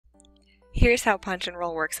Here's how punch and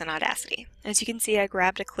roll works in Audacity. As you can see, I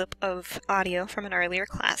grabbed a clip of audio from an earlier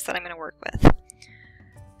class that I'm going to work with.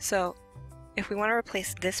 So, if we want to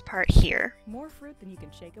replace this part here, more fruit than you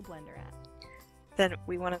can shake a blender at, then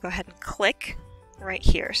we want to go ahead and click right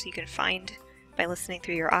here so you can find by listening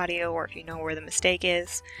through your audio, or if you know where the mistake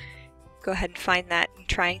is, go ahead and find that and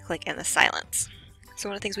try and click in the silence. So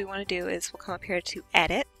one of the things we want to do is we'll come up here to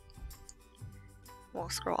Edit. We'll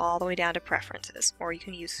scroll all the way down to Preferences, or you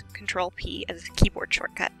can use Control P as a keyboard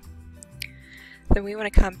shortcut. Then we want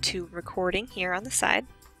to come to Recording here on the side,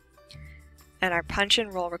 and our punch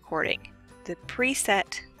and roll recording. The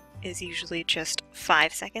preset is usually just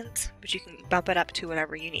 5 seconds, but you can bump it up to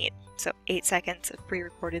whatever you need. So 8 seconds of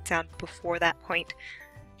pre-recorded sound before that point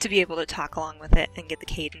to be able to talk along with it and get the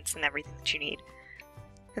cadence and everything that you need.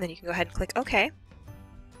 And then you can go ahead and click OK.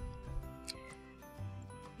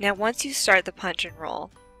 Now once you start the punch and roll,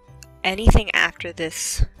 anything after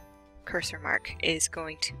this cursor mark is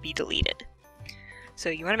going to be deleted. So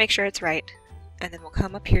you want to make sure it's right, and then we'll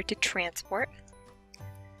come up here to Transport,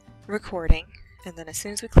 Recording, and then as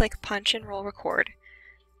soon as we click punch and roll record,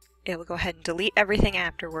 it will go ahead and delete everything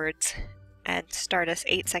afterwards and start us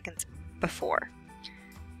 8 seconds before.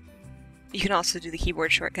 You can also do the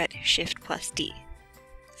keyboard shortcut Shift+D.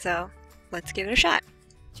 So let's give it a shot.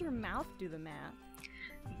 let your mouth do the math.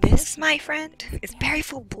 This, my friend, is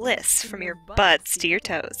berryful bliss from your buds to your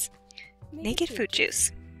toes. Naked fruit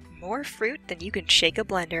juice. More fruit than you can shake a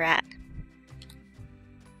blender at.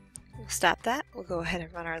 We'll stop that. We'll go ahead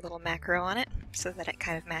and run our little macro on it so that it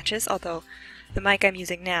kind of matches, although the mic I'm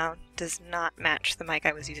using now does not match the mic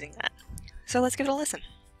I was using then. So let's give it a listen.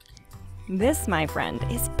 This, my friend,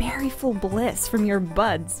 is berryful bliss from your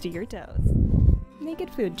buds to your toes. Naked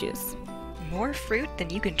food juice. More fruit than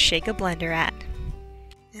you can shake a blender at.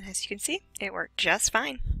 And as you can see, it worked just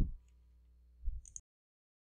fine.